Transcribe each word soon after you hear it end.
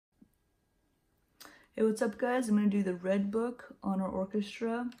Hey, what's up guys? I'm going to do the red book on our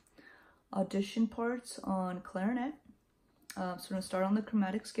orchestra audition parts on clarinet. So we're going to start on the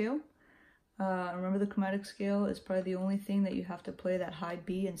chromatic scale. Remember, the chromatic scale is probably the only thing that you have to play that high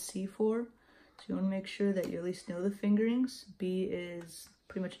B and C for. So you want to make sure that you at least know the fingerings. B is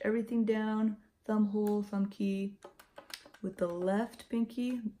pretty much everything down, thumb hole, thumb key, with the left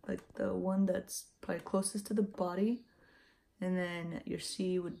pinky, like the one that's probably closest to the body. And then your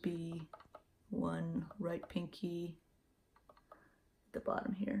C would be one right pinky at the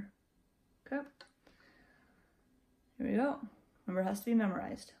bottom here. Okay. Here we go. Remember, it has to be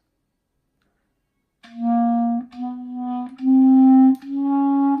memorized.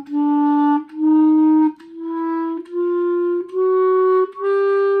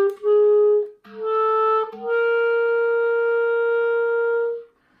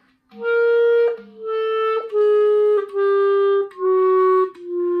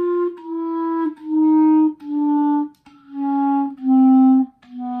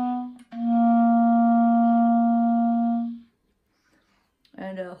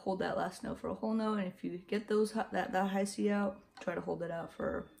 And hold that last note for a whole note, and if you get those that high C out, try to hold it out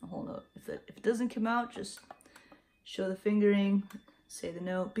for a whole note. If it doesn't come out, just show the fingering, say the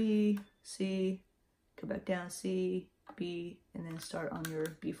note B, C, come back down, C, B, and then start on your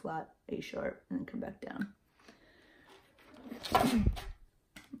B flat, A sharp, and then come back down.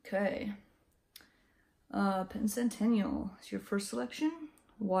 Okay. Pencentennial is your first selection.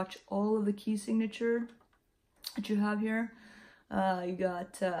 Watch all of the key signature that you have here. You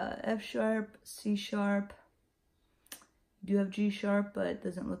got F sharp, C sharp. You do have G sharp, but it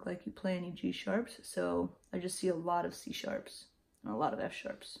doesn't look like you play any G sharps. So I just see a lot of C sharps and a lot of F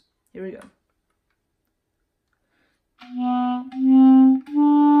sharps. Here we go.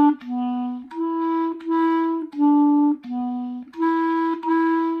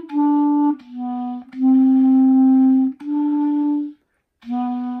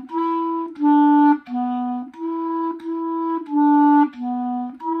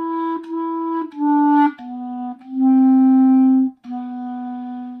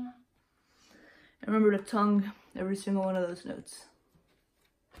 Remember to tongue every single one of those notes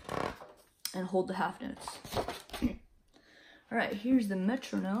and hold the half notes. All right, here's the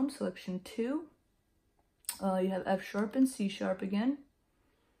metronome, selection 2. You have F sharp and C sharp again,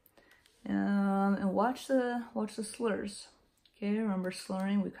 and watch the slurs. Okay, remember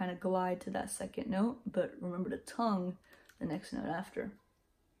slurring, we kind of glide to that second note, but remember to tongue the next note after.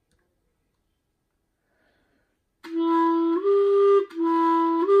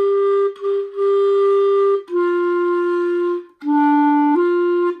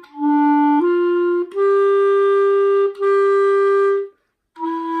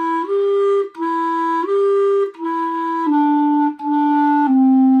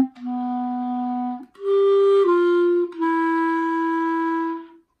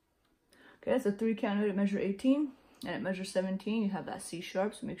 Okay, it's a 3-count note at measure 18, and at measure 17 you have that C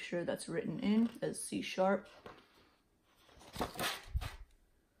sharp, so make sure that's written in as C sharp.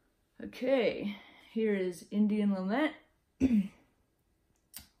 Okay, here is Indian Lament. It's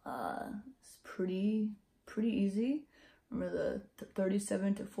pretty easy. Remember the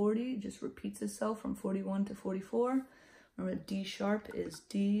 37 to 40 just repeats itself from 41 to 44. Remember D sharp is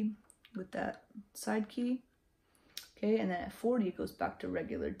D with that side key. Okay, and then at 40 it goes back to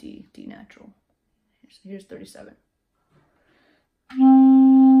regular D, D natural. Here's 37.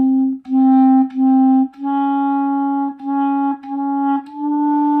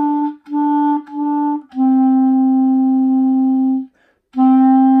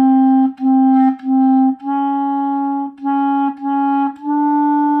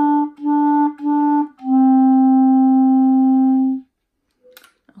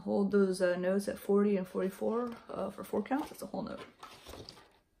 Hold those notes at 40 and 44 for 4 counts. That's a whole note.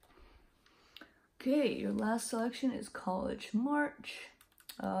 Okay, your last selection is College March.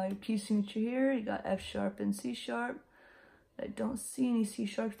 Your key signature here, you got F sharp and C sharp. I don't see any C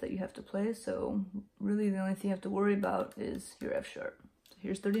sharps that you have to play, so really the only thing you have to worry about is your F sharp. So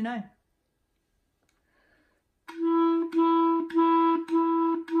here's 39.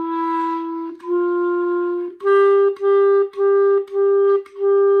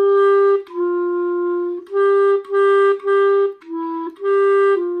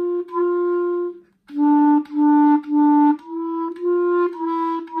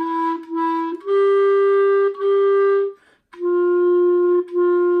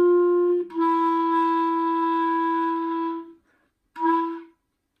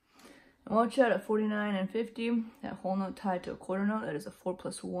 Watch out at 49 and 50, that whole note tied to a quarter note, that is a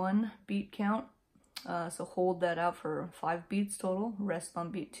 4+1 beat count. So hold that out for 5 beats total, rest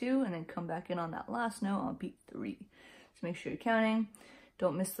on beat 2, and then come back in on that last note on beat 3. So make sure you're counting.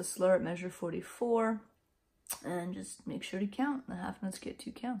 Don't miss the slur at measure 44. And just make sure to count. The half notes get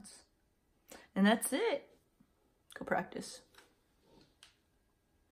 2 counts. And that's it. Go practice.